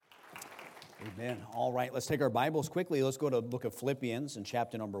Amen. All right, let's take our Bibles quickly. Let's go to the book of Philippians in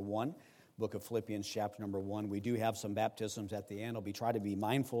chapter number 1. Book of Philippians, chapter number 1. We do have some baptisms at the end. I'll try to be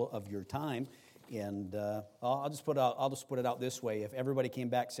mindful of your time. And I'll just put it out this way. If everybody came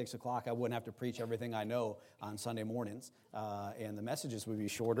back 6 o'clock, I wouldn't have to preach everything I know on Sunday mornings, and the messages would be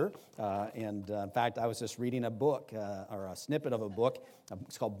shorter. In fact, I was just reading a book or a snippet of a book.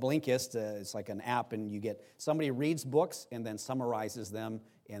 It's called Blinkist. It's like an app, and you get somebody reads books and then summarizes them,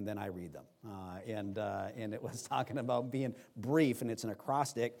 and then I read them. And it was talking about being brief, and it's an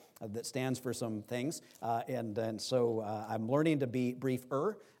acrostic that stands for some things. So I'm learning to be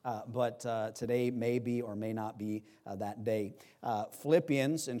briefer, but today may be or may not be that day.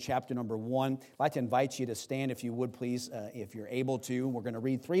 Philippians in chapter number 1. I'd like to invite you to stand, if you would please, if you're able to. We're going to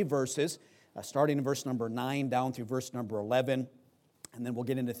read 3 verses, starting in verse number 9 down through verse number 11, and then we'll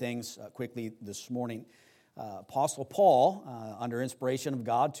get into things quickly this morning. Apostle Paul, under inspiration of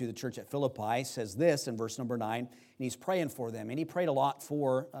God to the church at Philippi, says this in verse number 9, and he's praying for them. And he prayed a lot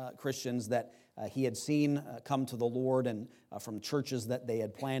for Christians that he had seen come to the Lord and from churches that they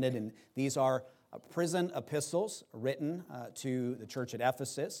had planted. And these are prison epistles written to the church at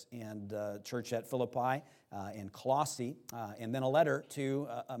Ephesus and church at Philippi and Colossae, and then a letter to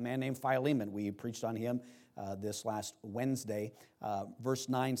a man named Philemon. We preached on him this last Wednesday. Verse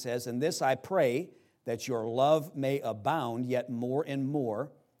 9 says, "And this I pray, that your love may abound yet more and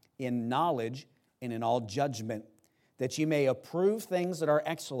more in knowledge and in all judgment, that you may approve things that are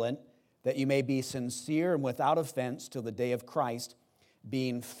excellent, that you may be sincere and without offense till the day of Christ,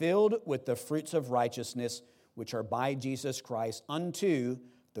 being filled with the fruits of righteousness, which are by Jesus Christ, unto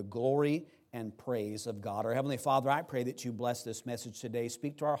the glory and praise of God." Our Heavenly Father, I pray that you bless this message today.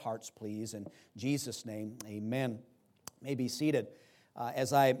 Speak to our hearts, please. In Jesus' name, amen. You may be seated.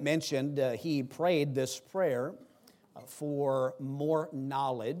 As I mentioned, he prayed this prayer for more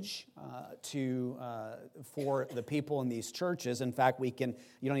knowledge for the people in these churches. In fact, you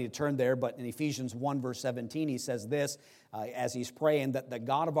don't need to turn there, but in Ephesians 1, verse 17, he says this, as he's praying, that the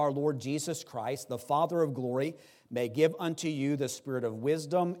God of our Lord Jesus Christ, the Father of glory, may give unto you the spirit of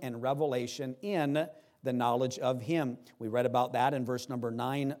wisdom and revelation in the knowledge of him. We read about that in verse number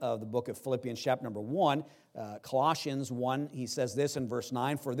 9 of the book of Philippians, chapter number 1. Colossians 1, he says this in verse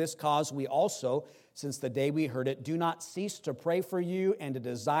 9, "For this cause we also, since the day we heard it, do not cease to pray for you and to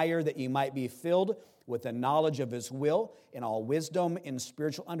desire that you might be filled with the knowledge of his will in all wisdom and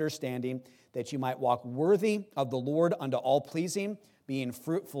spiritual understanding, that you might walk worthy of the Lord unto all pleasing, being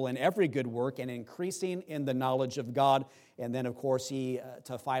fruitful in every good work and increasing in the knowledge of God." And then, of course, he,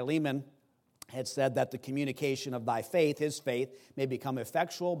 to Philemon, had said that the communication of thy faith, his faith, may become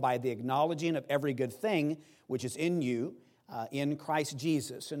effectual by the acknowledging of every good thing which is in you, in Christ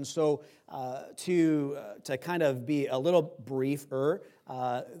Jesus. And so to kind of be a little briefer,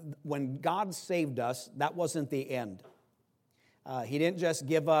 when God saved us, that wasn't the end. He didn't just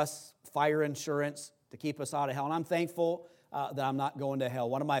give us fire insurance to keep us out of hell. And I'm thankful that I'm not going to hell.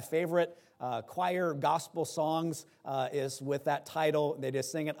 One of my favorite choir gospel songs is with that title. They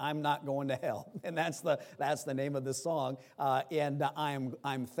just sing it, "I'm not going to hell," and that's the name of the song. And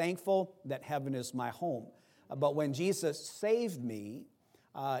I'm thankful that heaven is my home. But when Jesus saved me,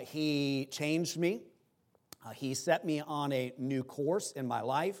 he changed me. He set me on a new course in my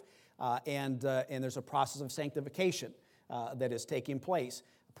life, and there's a process of sanctification that is taking place.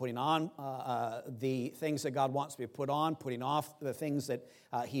 Putting on the things that God wants me to put on, putting off the things that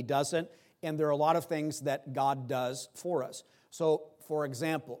he doesn't. And there are a lot of things that God does for us. So, for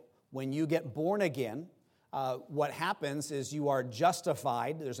example, when you get born again, what happens is you are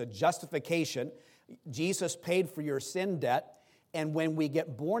justified. There's a justification. Jesus paid for your sin debt. And when we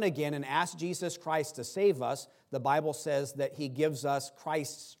get born again and ask Jesus Christ to save us, the Bible says that he gives us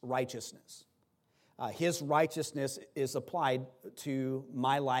Christ's righteousness. His righteousness is applied to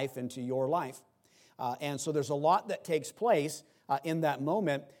my life and to your life. And so there's a lot that takes place in that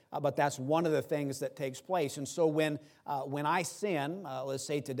moment, but that's one of the things that takes place. And so when I sin, let's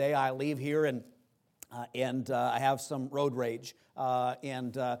say today I leave here and I have some road rage,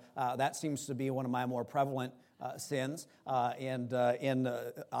 and that seems to be one of my more prevalent sins, on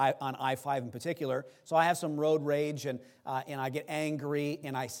I-5 in particular. So I have some road rage, and I get angry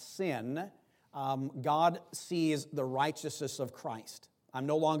and I sin. God sees the righteousness of Christ. I'm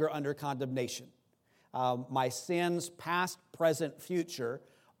no longer under condemnation. My sins, past, present, future,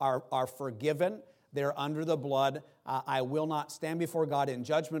 are forgiven. They're under the blood. I will not stand before God in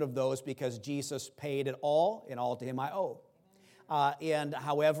judgment of those because Jesus paid it all, and all to him I owe.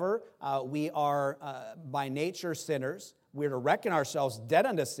 However, we are by nature sinners, we're to reckon ourselves dead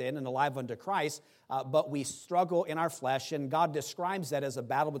unto sin and alive unto Christ, but we struggle in our flesh, and God describes that as a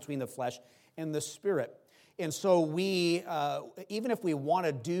battle between the flesh and the spirit. And so we, even if we want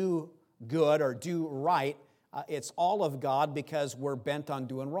to do good or do right, it's all of God because we're bent on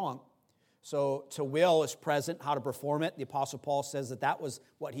doing wrong. So to will is present, how to perform it. The Apostle Paul says that was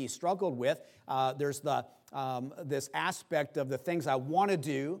what he struggled with. There's this aspect of the things I want to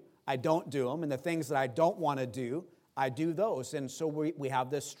do, I don't do them, and the things that I don't want to do, I do those. And so we have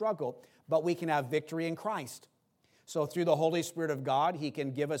this struggle, but we can have victory in Christ. So through the Holy Spirit of God, He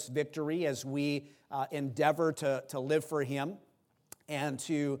can give us victory as we endeavor to live for Him and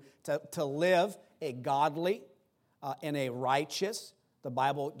to live a godly and a righteous, the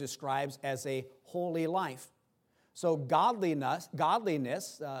Bible describes as a holy life. So godliness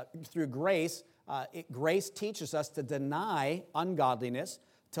through grace, grace teaches us to deny ungodliness,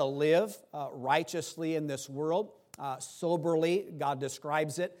 to live righteously in this world, soberly, God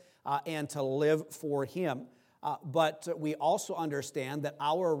describes it, and to live for Him. But we also understand that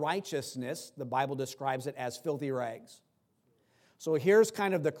our righteousness, the Bible describes it as filthy rags. So here's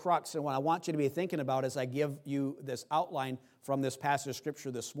kind of the crux, and what I want you to be thinking about as I give you this outline from this passage of Scripture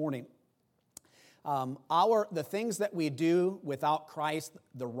this morning. The things that we do without Christ,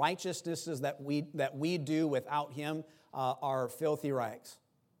 the righteousnesses that we do without Him are filthy rags.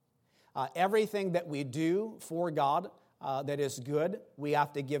 Everything that we do for God that is good, we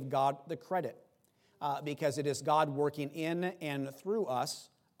have to give God the credit because it is God working in and through us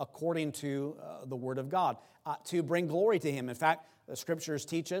according to the Word of God to bring glory to Him. In fact, the Scriptures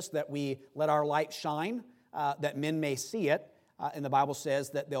teach us that we let our light shine, that men may see it, and the Bible says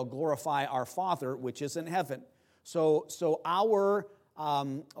that they'll glorify our Father which is in heaven. So our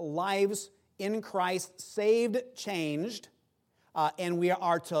lives in Christ, saved, changed, and we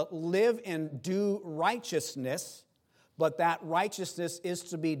are to live and do righteousness, but that righteousness is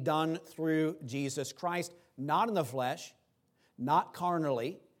to be done through Jesus Christ, not in the flesh, not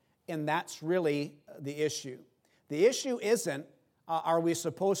carnally, and that's really the issue. The issue isn't, are we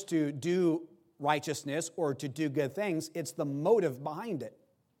supposed to do righteousness or to do good things? It's the motive behind it.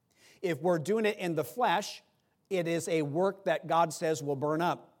 If we're doing it in the flesh, it is a work that God says will burn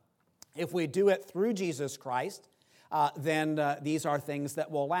up. If we do it through Jesus Christ, then these are things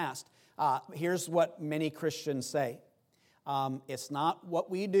that will last. Here's what many Christians say. It's not what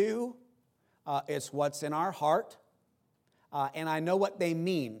we do, it's what's in our heart. And I know what they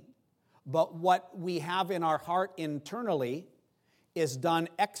mean. But what we have in our heart internally is done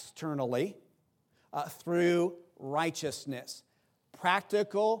externally through righteousness.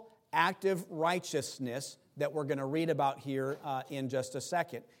 Practical, active righteousness that we're going to read about here in just a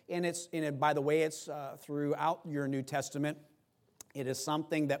second. And by the way, it's throughout your New Testament. It is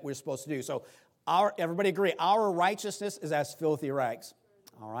something that we're supposed to do. So everybody agree, our righteousness is as filthy rags.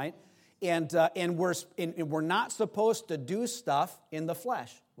 All right? And we're not supposed to do stuff in the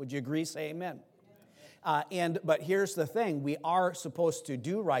flesh. Would you agree? Say amen. But here's the thing. We are supposed to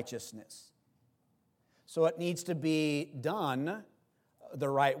do righteousness. So it needs to be done the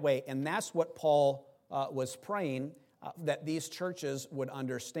right way. And that's what Paul was praying that these churches would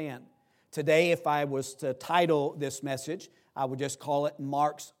understand. Today, if I was to title this message, I would just call it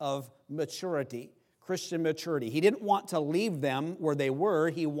Marks of Maturity, Christian maturity. He didn't want to leave them where they were.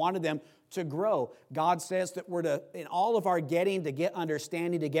 He wanted them to grow. God says that we're to, in all of our getting, to get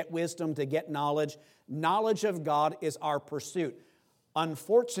understanding, to get wisdom, to get knowledge. Knowledge of God is our pursuit.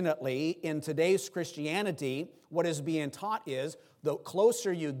 Unfortunately, in today's Christianity, what is being taught is the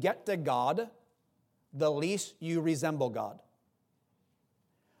closer you get to God, the least you resemble God.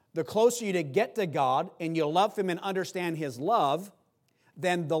 The closer you get to God and you love Him and understand His love,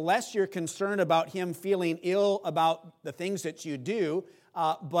 then the less you're concerned about Him feeling ill about the things that you do,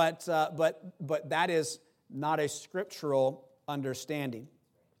 but that is not a scriptural understanding.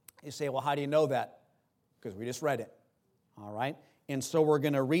 You say, well, how do you know that? Because we just read it, all right? And so we're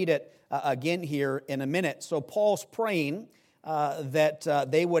going to read it again here in a minute. So Paul's praying that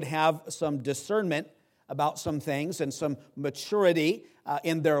they would have some discernment about some things and some maturity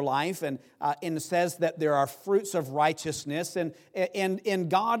in their life, and says that there are fruits of righteousness, and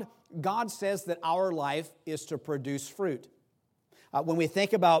God says that our life is to produce fruit. When we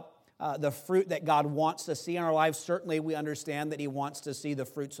think about the fruit that God wants to see in our lives, certainly we understand that He wants to see the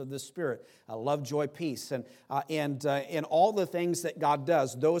fruits of the Spirit, love, joy, peace, and all the things that God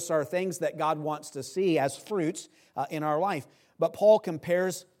does. Those are things that God wants to see as fruits in our life. But Paul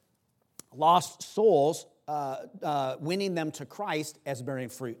compares lost souls, winning them to Christ as bearing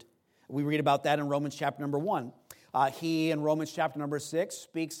fruit. We read about that in Romans chapter number 1. He, in Romans chapter number 6,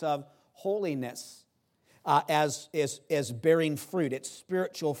 speaks of holiness. as bearing fruit. It's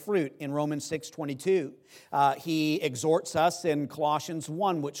spiritual fruit in Romans 6:22. He exhorts us in Colossians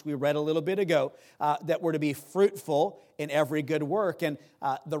 1, which we read a little bit ago, that we're to be fruitful in every good work. And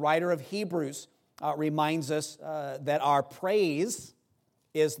the writer of Hebrews reminds us that our praise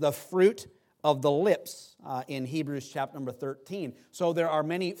is the fruit of the lips in Hebrews chapter number 13. So there are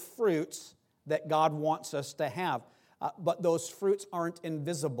many fruits that God wants us to have, but those fruits aren't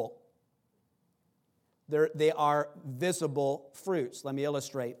invisible. They are visible fruits. Let me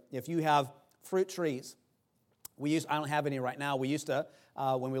illustrate. If you have fruit trees, I don't have any right now. We used to,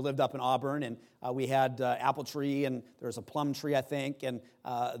 when we lived up in Auburn, and we had apple tree, and there was a plum tree, I think, and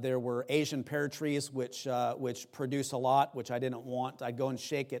there were Asian pear trees, which produce a lot, which I didn't want. I'd go and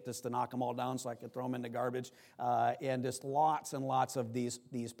shake it just to knock them all down so I could throw them in the garbage, and just lots and lots of these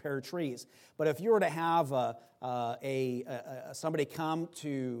pear trees. But if you were to have somebody come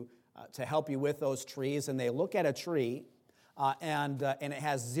to help you with those trees, and they look at a tree, and it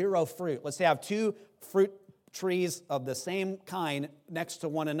has zero fruit. Let's say I have two fruit trees of the same kind next to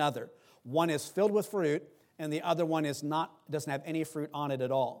one another. One is filled with fruit, and the other one doesn't have any fruit on it at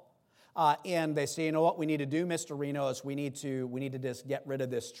all. And they say, you know what we need to do, Mr. Reno, is we need to just get rid of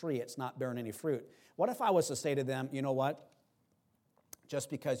this tree. It's not bearing any fruit. What if I was to say to them, you know what? Just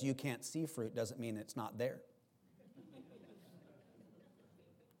because you can't see fruit doesn't mean it's not there.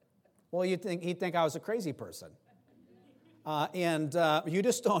 Well, he'd think I was a crazy person. And you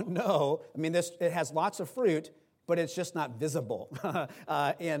just don't know. I mean, it has lots of fruit, but it's just not visible.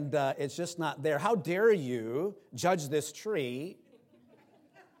 And it's just not there. How dare you judge this tree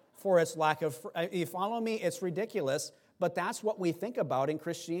for its lack of fruit? You follow me? It's ridiculous, but that's what we think about in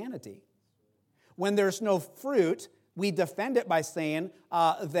Christianity. When there's no fruit, we defend it by saying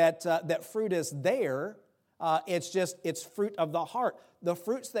that fruit is there. It's fruit of the heart. The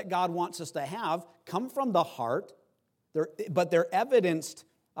fruits that God wants us to have come from the heart, but they're evidenced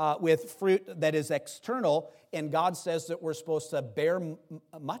with fruit that is external, and God says that we're supposed to bear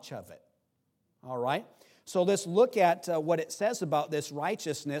much of it. All right? So let's look at what it says about this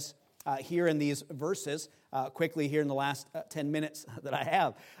righteousness here in these verses, quickly here in the last 10 minutes that I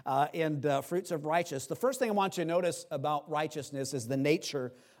have, and fruits of righteousness. The first thing I want you to notice about righteousness is the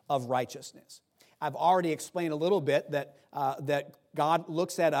nature of righteousness. I've already explained a little bit that God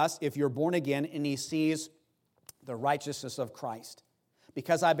looks at us, if you're born again, and He sees the righteousness of Christ.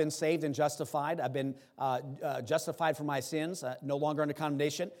 Because I've been saved and justified, I've been justified for my sins, no longer under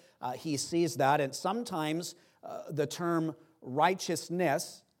condemnation, He sees that. And sometimes the term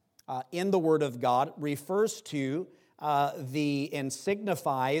righteousness in the Word of God refers to and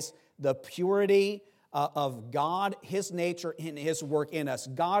signifies the purity of God, His nature, and His work in us.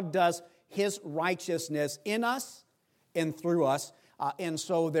 God does His righteousness in us and through us. And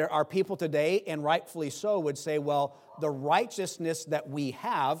so there are people today, and rightfully so, would say, well, the righteousness that we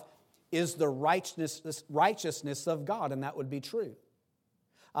have is the righteousness of God, and that would be true.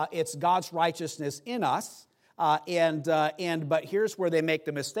 It's God's righteousness in us, but here's where they make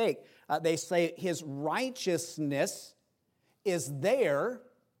the mistake. They say His righteousness is there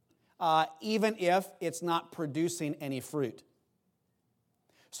even if it's not producing any fruit.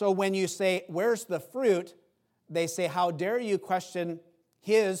 So when you say, where's the fruit? They say, how dare you question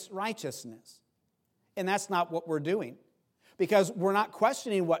His righteousness? And that's not what we're doing. Because we're not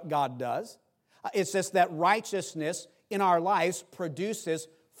questioning what God does. It's just that righteousness in our lives produces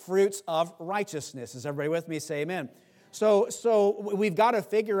fruits of righteousness. Is everybody with me? Say amen. So we've got to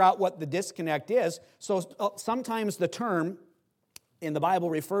figure out what the disconnect is. So sometimes the term in the Bible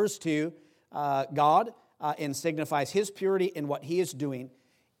refers to God and signifies His purity in what He is doing.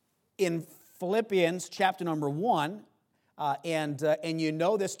 In Philippians chapter number 1, and you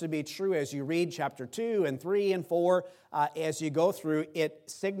know this to be true as you read chapter 2 and 3 and 4, as you go through, it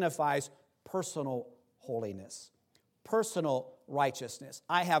signifies personal holiness, personal righteousness.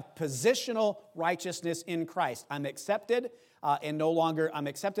 I have positional righteousness in Christ. I'm accepted I'm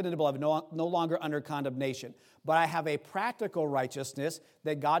accepted in the beloved, no longer under condemnation. But I have a practical righteousness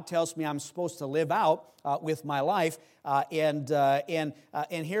that God tells me I'm supposed to live out with my life. And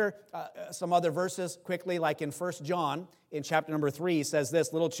here, some other verses quickly, like in 1 John, in chapter number 3, he says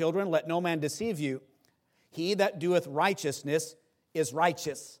this, little children, let no man deceive you. He that doeth righteousness is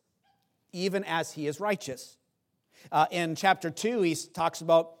righteous, even as he is righteous. In chapter 2, he talks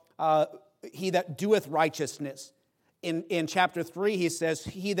about he that doeth righteousness. In chapter 3, he says,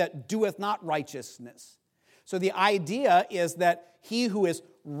 he that doeth not righteousness. So the idea is that he who is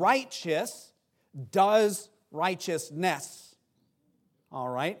righteous does righteousness. All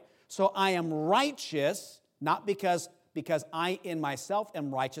right? So I am righteous, not because because I in myself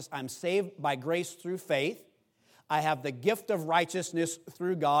am righteous. I'm saved by grace through faith. I have the gift of righteousness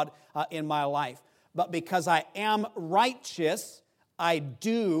through God in my life. But because I am righteous, I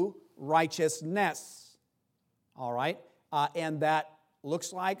do righteousness. All right? And that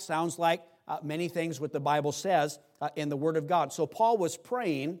looks like, sounds like many things what the Bible says in the Word of God. So Paul was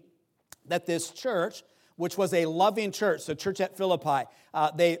praying that this church, which was a loving church, the church at Philippi,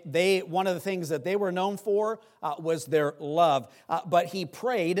 one of the things that they were known for was their love. But he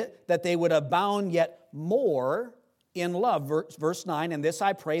prayed that they would abound yet more in love. Verse 9, and this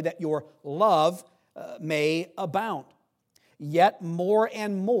I pray, that your love may abound. Yet more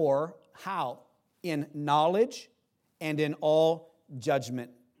and more, how? In knowledge and in all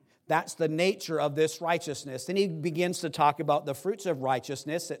judgment. That's the nature of this righteousness. Then he begins to talk about the fruits of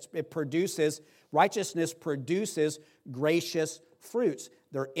righteousness. Righteousness produces gracious fruits.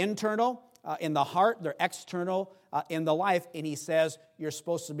 They're internal in the heart, they're external in the life, and he says you're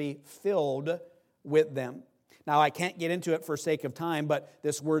supposed to be filled with them. Now, I can't get into it for sake of time, but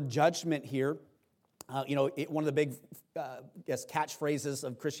this word judgment here, one of the big catchphrases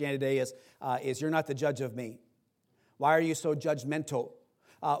of Christianity today is you're not the judge of me. Why are you so judgmental?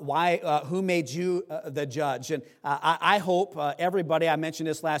 Who made you the judge? And I hope everybody, I mentioned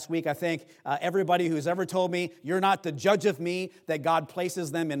this last week, I think everybody who's ever told me, you're not the judge of me, that God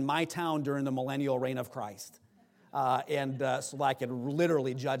places them in my town during the millennial reign of Christ. So that I could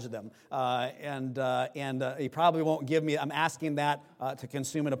literally judge them. And he probably won't give me, I'm asking that to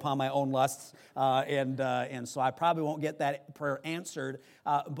consume it upon my own lusts. And so I probably won't get that prayer answered.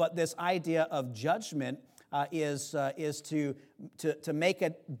 But this idea of judgment is to make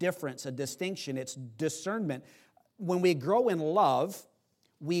a difference, a distinction. It's discernment. When we grow in love,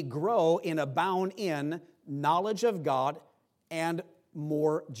 we grow and abound in knowledge of God and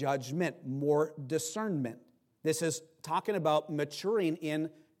more judgment, more discernment. This is talking about maturing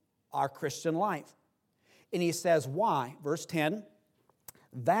in our Christian life. And he says, why? Verse 10,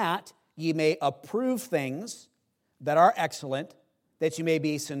 that ye may approve things that are excellent, that you may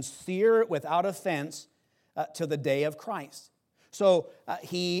be sincere without offense to the day of Christ. So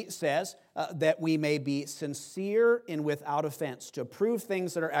he says that we may be sincere and without offense, to approve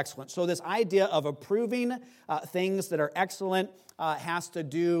things that are excellent. So this idea of approving things that are excellent has to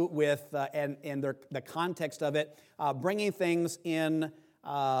do with, and the context of it, bringing things into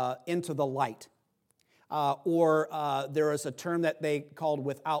the light. Or there is a term that they called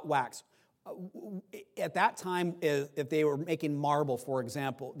without wax. At that time, if they were making marble, for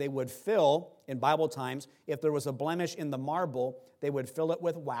example, they would fill, in Bible times, if there was a blemish in the marble, they would fill it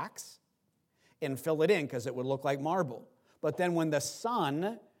with wax and fill it in because it would look like marble. But then when the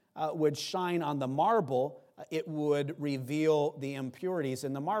sun would shine on the marble, it would reveal the impurities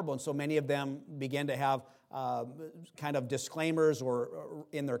in the marble. And so many of them began to have kind of disclaimers or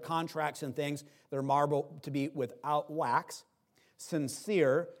in their contracts and things, their marble to be without wax,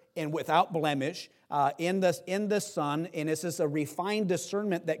 sincere, and without blemish in the sun. And this is a refined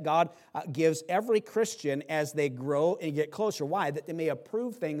discernment that God gives every Christian as they grow and get closer. Why? That they may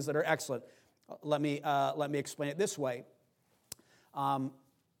approve things that are excellent. Let me explain it this way.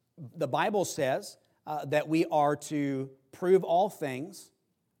 The Bible says that we are to prove all things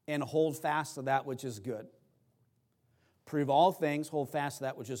and hold fast to that which is good. Prove all things, hold fast to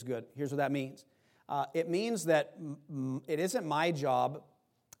that which is good. Here's what that means. It means that it isn't my job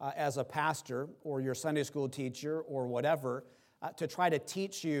as a pastor or your Sunday school teacher or whatever to try to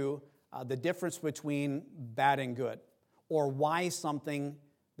teach you the difference between bad and good, or why something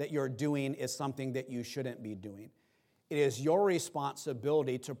that you're doing is something that you shouldn't be doing. It is your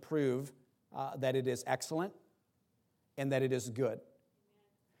responsibility to prove that it is excellent and that it is good.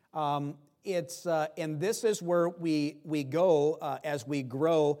 And this is where we go as we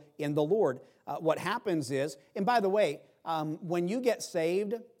grow in the Lord. What happens is, and by the way, when you get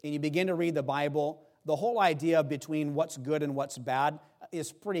saved and you begin to read the Bible, the whole idea between what's good and what's bad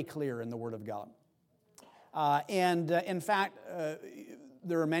is pretty clear in the Word of God. In fact,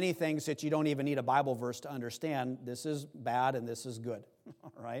 there are many things that you don't even need a Bible verse to understand. This is bad and this is good,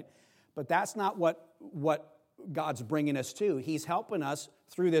 all right? But that's not what God's bringing us to. He's helping us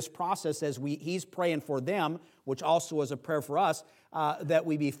through this process as He's praying for them, which also is a prayer for us, that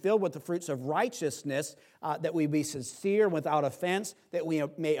we be filled with the fruits of righteousness, that we be sincere without offense, that we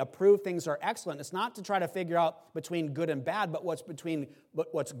may approve things are excellent. It's not to try to figure out between good and bad, but what's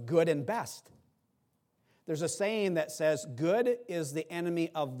good and best. There's a saying that says, good is the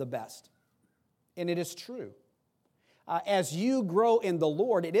enemy of the best. And it is true. As you grow in the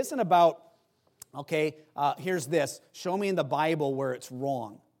Lord, it isn't about, okay, here's this. Show me in the Bible where it's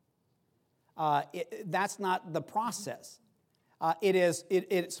wrong. that's not the process.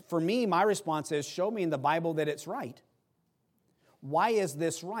 It's for me, my response is, show me in the Bible that it's right. Why is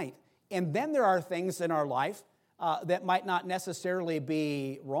this right? And then there are things in our life that might not necessarily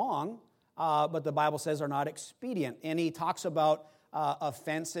be wrong, but the Bible says are not expedient. And he talks about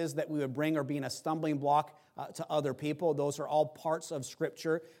offenses that we would bring or being a stumbling block to other people. Those are all parts of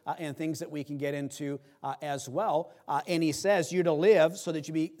Scripture and things that we can get into as well. And he says you're to live so that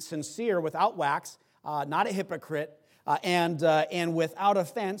you be sincere without wax, not a hypocrite, and without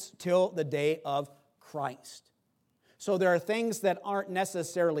offense till the day of Christ. So there are things that aren't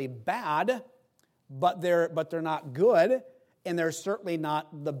necessarily bad, but they're not good, and they're certainly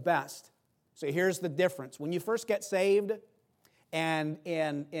not the best. So here's the difference. When you first get saved, and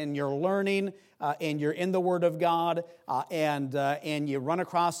you're learning, and you're in the Word of God, and you run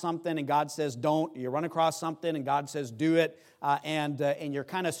across something, and God says don't. You run across something, and God says do it, and you're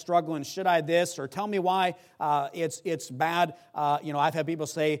kind of struggling. Should I this, or tell me why it's bad? I've had people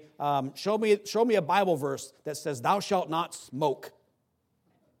say, show me a Bible verse that says thou shalt not smoke,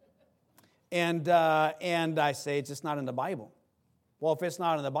 and I say it's just not in the Bible. Well, if it's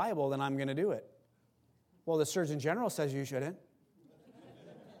not in the Bible, then I'm going to do it. Well, the Surgeon General says you shouldn't.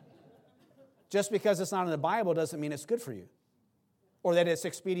 Just because it's not in the Bible doesn't mean it's good for you or that it's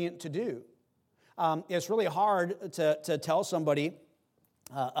expedient to do. It's really hard to tell somebody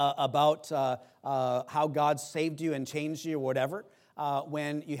about how God saved you and changed you or whatever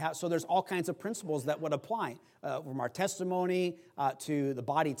when you have. So there's all kinds of principles that would apply from our testimony to the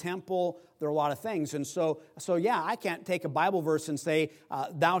body temple. There are a lot of things. And so yeah, I can't take a Bible verse and say,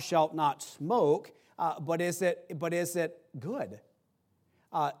 thou shalt not smoke, but is it good?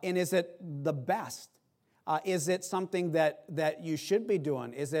 And is it the best? Is it something that you should be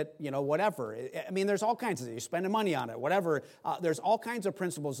doing? Is it, whatever? I mean, there's all kinds of things. You're spending money on it, whatever. There's all kinds of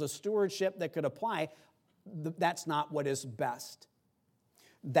principles of stewardship that could apply. That's not what is best.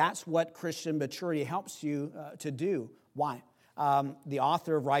 That's what Christian maturity helps you to do. Why? The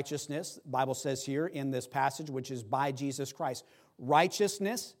author of righteousness, the Bible says here in this passage, which is by Jesus Christ.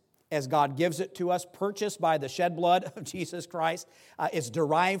 Righteousness, as God gives it to us, purchased by the shed blood of Jesus Christ. It's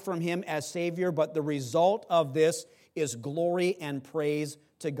derived from Him as Savior, but the result of this is glory and praise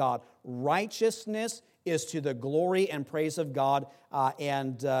to God. Righteousness is to the glory and praise of God,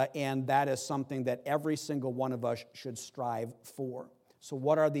 and that is something that every single one of us should strive for. So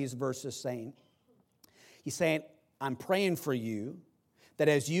what are these verses saying? He's saying, I'm praying for you that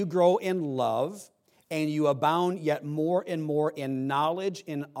as you grow in love, and you abound yet more and more in knowledge,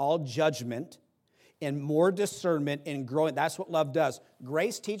 in all judgment, in more discernment, in growing. That's what love does.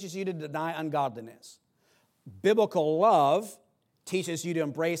 Grace teaches you to deny ungodliness. Biblical love teaches you to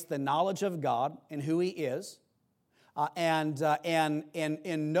embrace the knowledge of God and who He is, and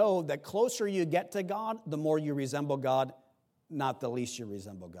know that closer you get to God, the more you resemble God, not the least you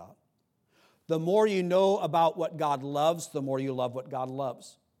resemble God. The more you know about what God loves, the more you love what God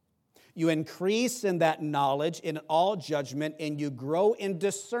loves. You increase in that knowledge, in all judgment, and you grow in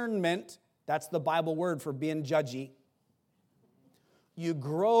discernment. That's the Bible word for being judgy. You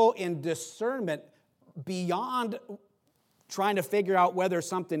grow in discernment beyond trying to figure out whether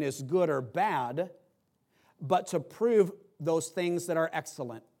something is good or bad, but to prove those things that are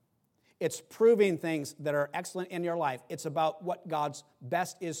excellent. It's proving things that are excellent in your life. It's about what God's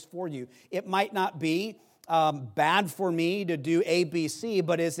best is for you. It might not be bad for me to do A, B, C,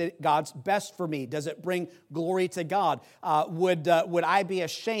 but is it God's best for me? Does it bring glory to God? Would I be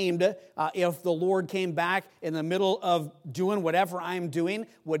ashamed if the Lord came back in the middle of doing whatever I'm doing?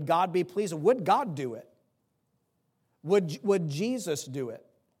 Would God be pleased? Would God do it? Would Jesus do it?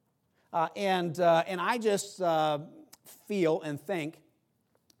 And I just feel and think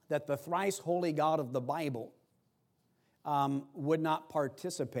that the thrice holy God of the Bible would not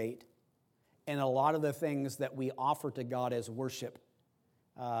participate in a lot of the things that we offer to God as worship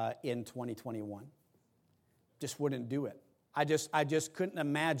in 2021. Just wouldn't do it. I just couldn't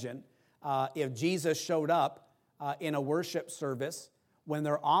imagine if Jesus showed up in a worship service when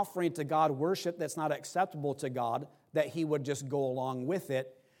they're offering to God worship that's not acceptable to God, that He would just go along with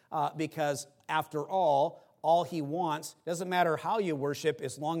it because after all He wants, doesn't matter how you worship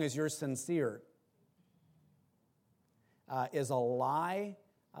as long as you're sincere, is a lie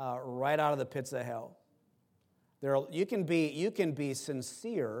right out of the pits of hell. You can be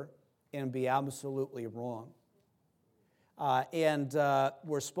sincere and be absolutely wrong.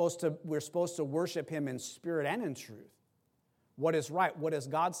 We're supposed to worship Him in spirit and in truth. What is right? What does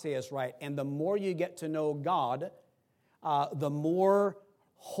God say is right? And the more you get to know God, the more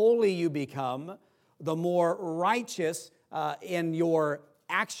holy you become, the more righteous in your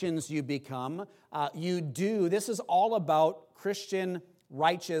actions you become, you do. This is all about Christian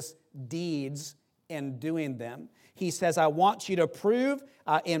righteous deeds and doing them. He says, I want you to prove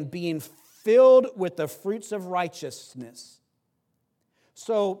in being filled with the fruits of righteousness.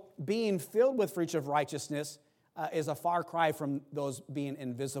 So being filled with fruits of righteousness is a far cry from those being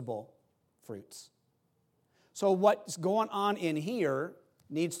invisible fruits. So what's going on in here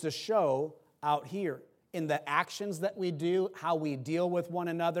needs to show out here in the actions that we do, how we deal with one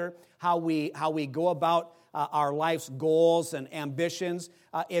another, how we go about our life's goals and ambitions.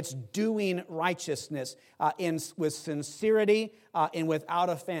 It's doing righteousness with sincerity and without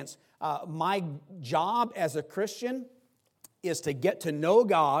offense. My job as a Christian is to get to know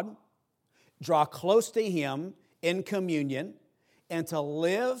God, draw close to Him in communion, and to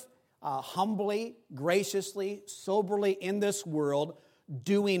live humbly, graciously, soberly in this world,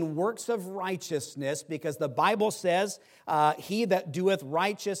 doing works of righteousness, because the Bible says, he that doeth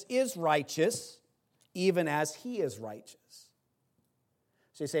righteous is righteous, even as he is righteous.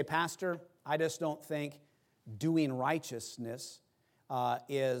 So you say, Pastor, I just don't think doing righteousness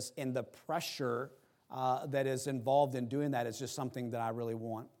is in the pressure that is involved in doing that is just something that I really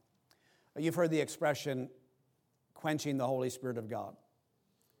want. You've heard the expression, quenching the Holy Spirit of God.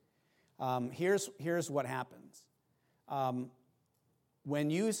 Here's what happens. When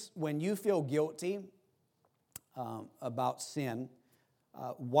you feel guilty about sin,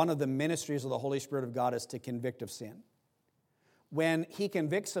 one of the ministries of the Holy Spirit of God is to convict of sin. When He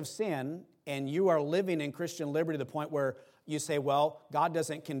convicts of sin and you are living in Christian liberty to the point where you say, well, God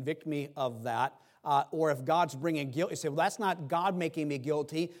doesn't convict me of that, or if God's bringing guilt, you say, well, that's not God making me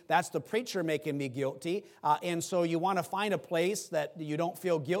guilty, that's the preacher making me guilty, and so you want to find a place that you don't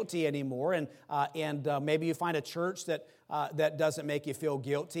feel guilty anymore, and maybe you find a church that doesn't make you feel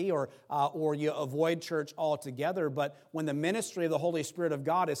guilty, or you avoid church altogether. But when the ministry of the Holy Spirit of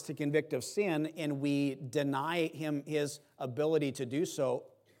God is to convict of sin, and we deny Him His ability to do so,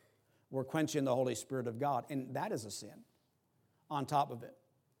 we're quenching the Holy Spirit of God, and that is a sin on top of it.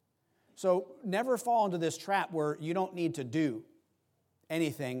 So never fall into this trap where you don't need to do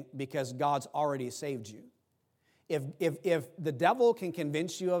anything because God's already saved you. If the devil can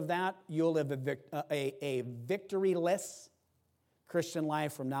convince you of that, you'll live a victoryless Christian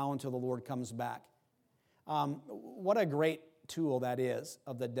life from now until the Lord comes back. What a great tool that is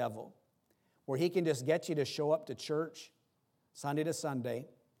of the devil, where he can just get you to show up to church Sunday to Sunday,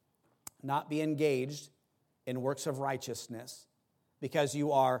 not be engaged in works of righteousness, because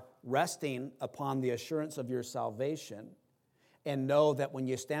you are resting upon the assurance of your salvation and know that when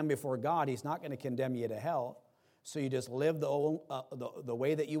you stand before God, He's not going to condemn you to hell. So you just live the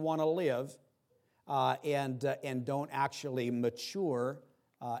way that you want to live and don't actually mature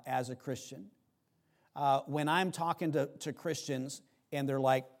as a Christian. When I'm talking to Christians and they're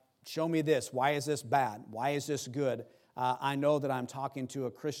like, show me this, why is this bad, why is this good, I know that I'm talking to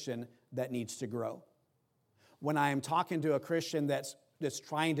a Christian that needs to grow. When I am talking to a Christian that's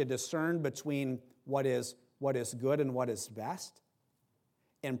trying to discern between what is good and what is best,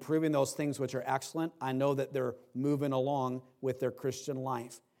 and proving those things which are excellent, I know that they're moving along with their Christian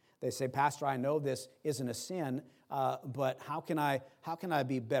life. They say, Pastor, I know this isn't a sin, but how can I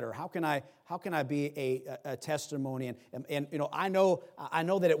be better? How can I be a testimony? And you know, I know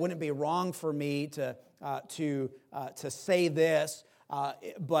that it wouldn't be wrong for me to say this.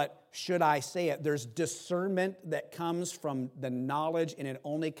 But should I say it? There's discernment that comes from the knowledge, and it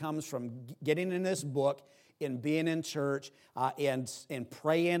only comes from getting in this book and being in church and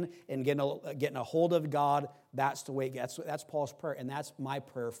praying and getting a hold of God. That's the way it gets. That's Paul's prayer, and that's my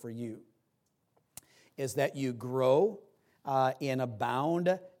prayer for you, is that you grow and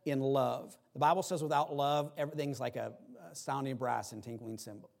abound in love. The Bible says without love, everything's like a sounding brass and tinkling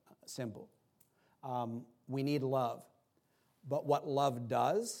cymbal. We need love. But what love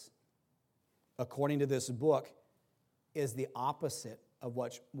does, according to this book, is the opposite of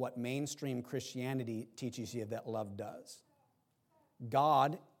what mainstream Christianity teaches you that love does.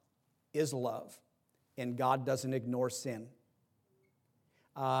 God is love, and God doesn't ignore sin.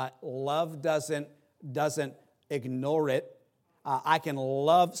 Love doesn't ignore it. I can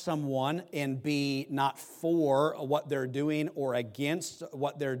love someone and be not for what they're doing or against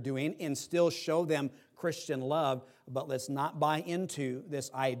what they're doing and still show them Christian love, but let's not buy into this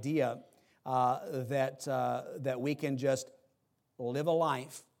idea that we can just live a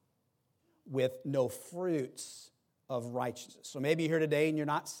life with no fruits of righteousness. So maybe you're here today and you're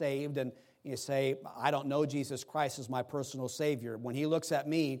not saved, and you say, I don't know Jesus Christ as my personal Savior. When He looks at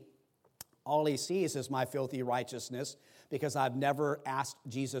me, all He sees is my filthy righteousness because I've never asked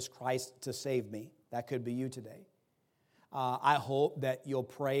Jesus Christ to save me. That could be you today. I hope that you'll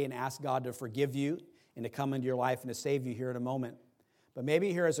pray and ask God to forgive you and to come into your life and to save you here in a moment. But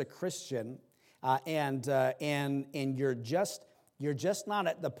maybe here as a Christian, and you're just not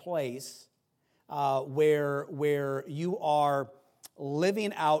at the place where you are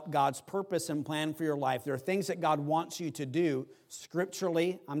living out God's purpose and plan for your life. There are things that God wants you to do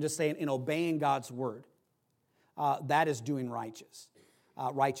scripturally. I'm just saying in obeying God's word. That is doing righteousness.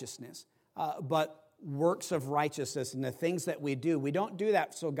 But works of righteousness and the things that we don't do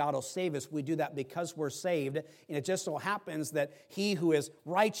that so God will save us. We do that because we're saved. And it just so happens that he who is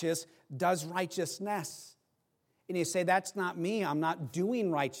righteous does righteousness. And you say, that's not me. I'm not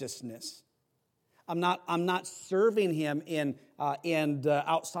doing righteousness. I'm not serving him in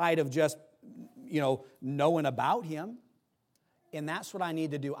outside of just, knowing about him. And that's what I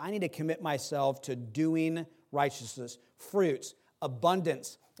need to do. I need to commit myself to doing righteousness. Fruits,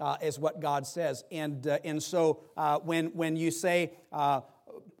 abundance is what God says. And so when you say,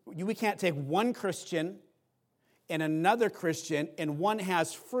 we can't take one Christian and another Christian, and one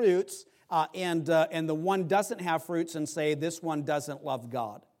has fruits, and the one doesn't have fruits, and say this one doesn't love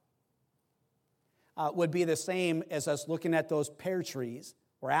God. Would be the same as us looking at those pear trees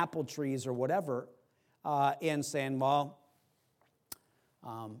or apple trees or whatever and saying, well,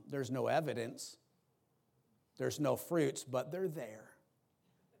 there's no evidence, there's no fruits, but they're there.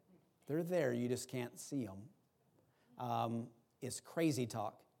 They're there, you just can't see them. It's crazy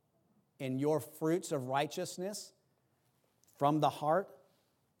talk. And your fruits of righteousness from the heart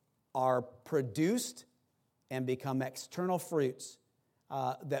are produced and become external fruits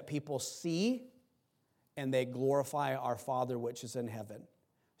that people see, and they glorify our Father which is in heaven.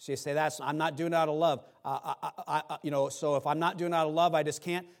 So you say, I'm not doing it out of love. So if I'm not doing it out of love, I just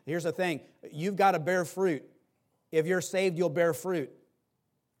can't. Here's the thing. You've got to bear fruit. If you're saved, you'll bear fruit.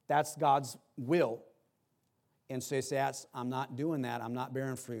 That's God's will. And so you say, I'm not doing that. I'm not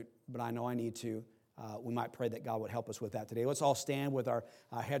bearing fruit, but I know I need to. We might pray that God would help us with that today. Let's all stand with our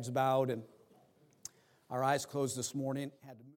heads bowed and our eyes closed this morning.